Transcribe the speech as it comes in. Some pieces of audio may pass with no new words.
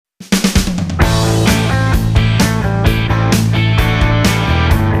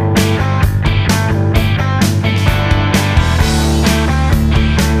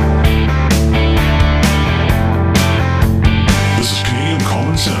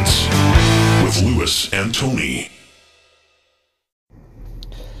Tony.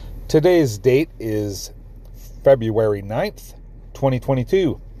 Today's date is February 9th,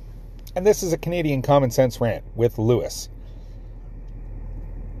 2022. And this is a Canadian Common Sense Rant with Lewis.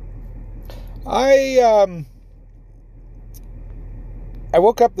 I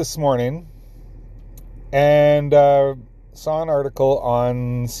woke up this morning and saw an article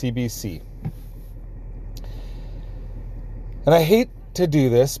on CBC. And I hate to do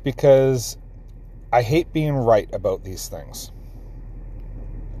this because I hate being right about these things.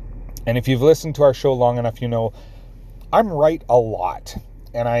 And if you've listened to our show long enough, you know I'm right a lot.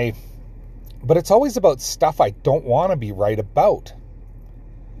 But it's always about stuff I don't want to be right about.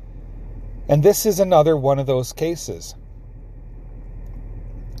 And this is another one of those cases.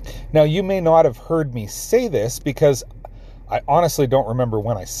 Now, you may not have heard me say this because I honestly don't remember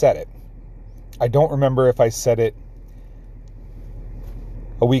when I said it. I don't remember if I said it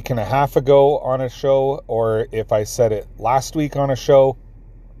a week and a half ago on a show, or if I said it last week on a show,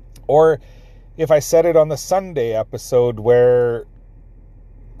 or if I said it on the Sunday episode where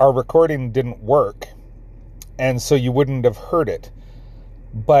our recording didn't work, and so you wouldn't have heard it.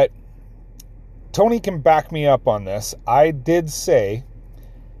 But Tony can back me up on this. I did say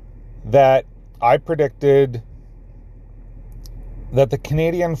that I predicted that the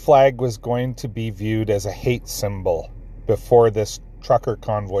Canadian flag was going to be viewed as a hate symbol before this trucker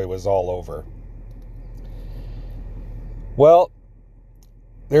convoy was all over. Well,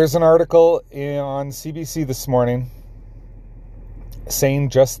 there's an article on CBC this morning saying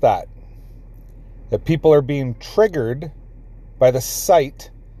just that people are being triggered by the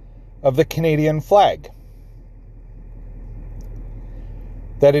sight of the Canadian flag.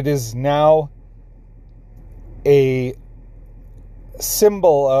 That it is now a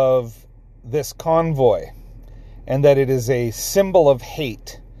symbol of this convoy, and that it is a symbol of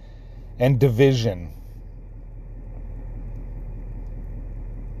hate and division.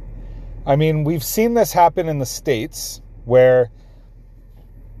 I mean, we've seen this happen in the States, where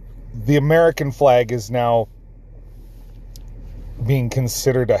the American flag is now being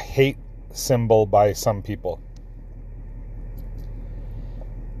considered a hate symbol by some people.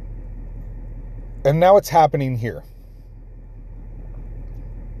 And now it's happening here.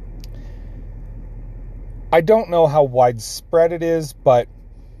 I don't know how widespread it is, but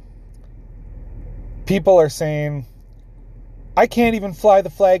people are saying, I can't even fly the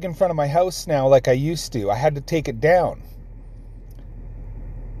flag in front of my house now like I used to. I had to take it down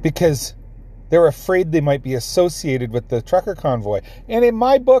because they're afraid they might be associated with the trucker convoy. And in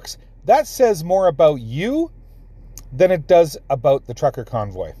my books, that says more about you than it does about the trucker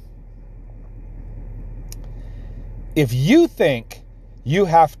convoy. If you think you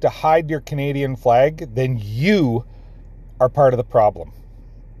have to hide your Canadian flag, then you are part of the problem.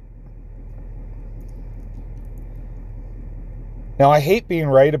 Now, I hate being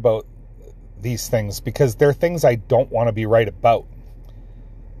right about these things because they're things I don't want to be right about.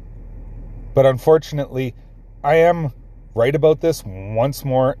 But unfortunately, I am right about this once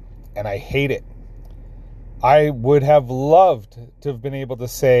more, and I hate it. I would have loved to have been able to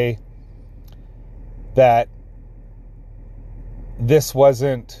say that this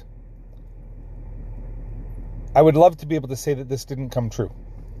wasn't... I would love to be able to say that this didn't come true.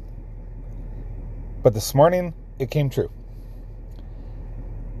 But this morning, it came true.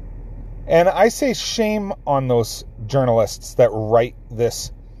 And I say shame on those journalists that write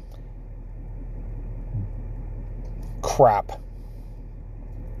this crap,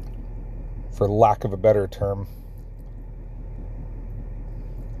 for lack of a better term.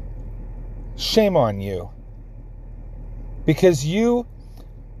 Shame on you. Because you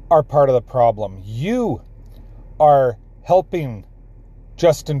are part of the problem. You are helping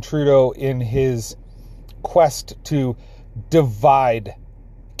Justin Trudeau in his quest to divide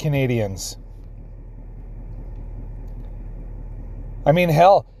Canadians. I mean,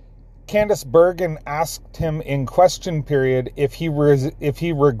 hell, Candice Bergen asked him in question period if he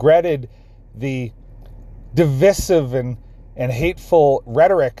regretted the divisive and hateful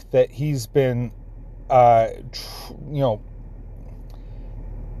rhetoric that he's been,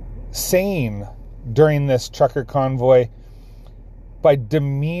 saying during this trucker convoy by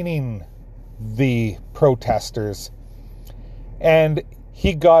demeaning the protesters. And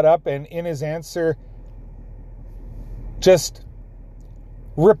he got up and in his answer just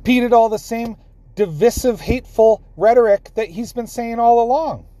repeated all the same divisive, hateful rhetoric that he's been saying all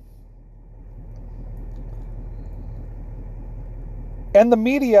along. And the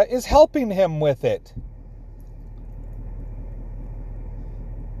media is helping him with it.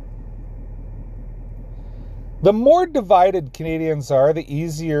 The more divided Canadians are, the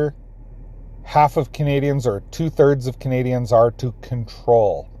easier half of Canadians or 2/3 of Canadians are to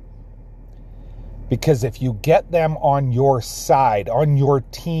control. Because if you get them on your side, on your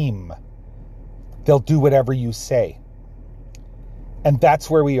team, they'll do whatever you say. And that's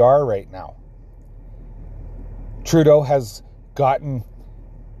where we are right now. Trudeau has gotten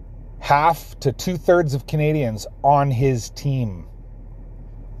half to 2/3 of Canadians on his team.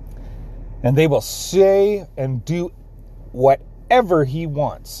 And they will say and do whatever he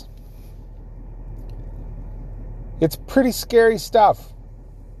wants. It's pretty scary stuff.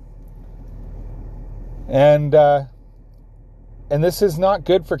 And this is not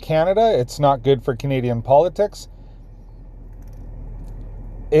good for Canada. It's not good for Canadian politics.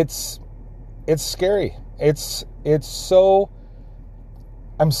 It's scary.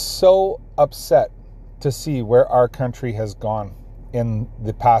 I'm so upset to see where our country has gone in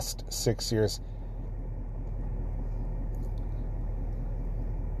the past 6 years.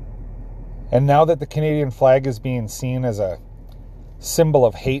 And now that the Canadian flag is being seen as a symbol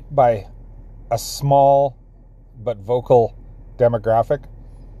of hate by a small but vocal demographic,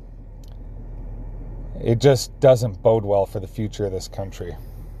 it just doesn't bode well for the future of this country.